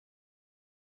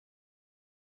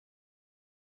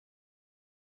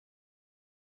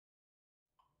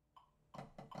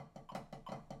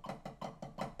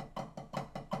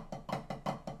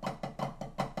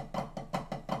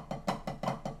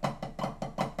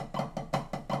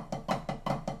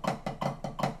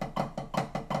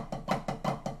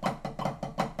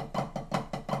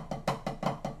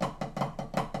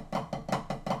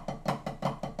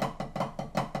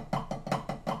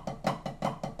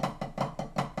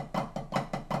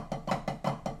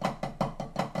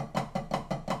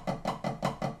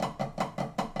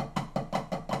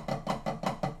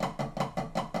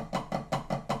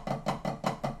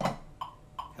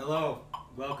Hello,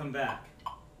 welcome back.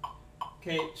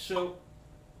 Okay, so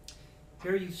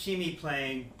here you see me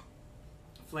playing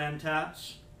flam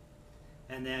taps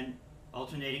and then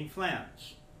alternating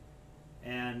flams.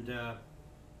 And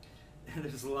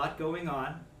there's a lot going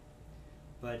on,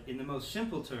 but in the most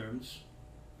simple terms,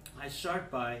 I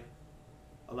start by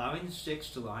allowing the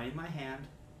sticks to lie in my hand.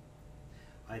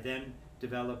 I then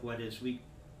develop what is we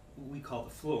call the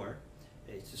floor.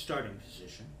 It's the starting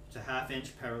position. It's a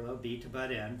half-inch parallel bead to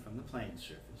butt end from the playing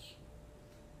surface.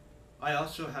 I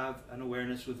also have an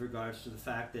awareness with regards to the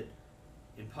fact that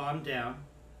in palm down,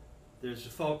 there's a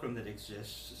fulcrum that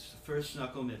exists. It's the first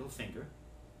knuckle, middle finger.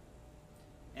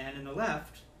 And in the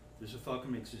left, there's a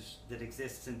fulcrum that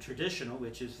exists in traditional,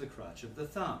 which is the crotch of the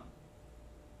thumb.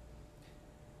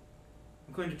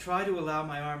 I'm going to try to allow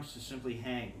my arms to simply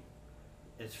hang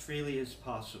as freely as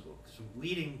possible, because I'm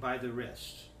leading by the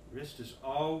wrist. The wrist is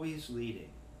always leading.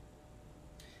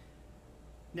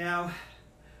 Now,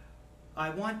 I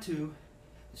want to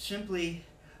simply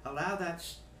allow the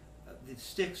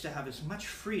sticks to have as much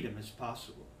freedom as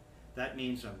possible. That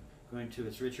means I'm going to,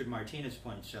 as Richard Martinez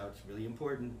points out, it's really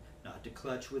important not to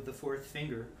clutch with the fourth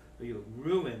finger, or you'll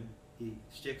ruin the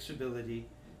stick's ability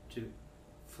to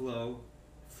flow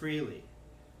freely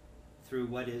through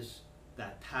what is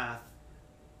that path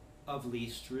of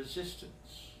least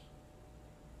resistance.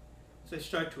 So I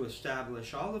start to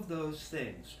establish all of those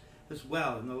things. As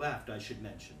well, in the left, I should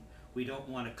mention, we don't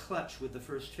want to clutch with the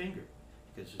first finger,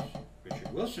 because as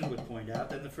Richard Wilson would point out,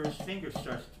 then the first finger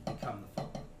starts to become the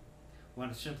fulcrum. We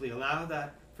want to simply allow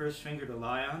that first finger to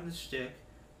lie on the stick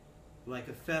like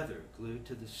a feather glued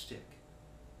to the stick.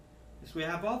 As we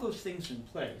have all those things in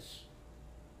place,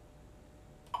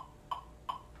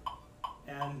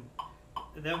 and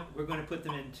then we're going to put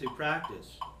them into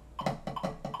practice.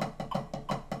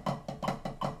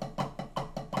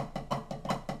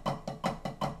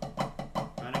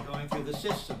 Kind of going through the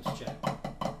systems check.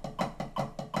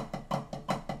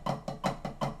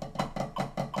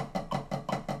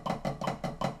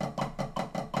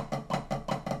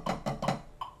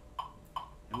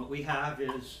 And what we have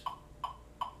is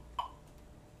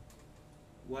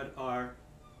what are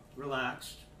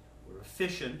relaxed or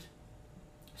efficient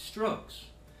strokes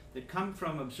that come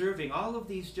from observing all of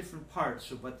these different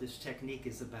parts of what this technique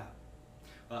is about.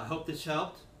 Well, I hope this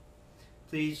helped.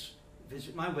 Please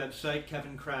visit my website,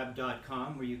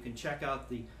 kevincrabb.com, where you can check out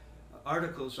the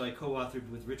articles I co-authored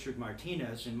with Richard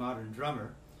Martinez in Modern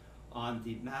Drummer on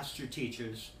the master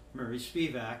teachers Murray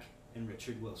Spivak and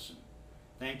Richard Wilson.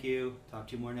 Thank you. Talk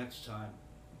to you more next time.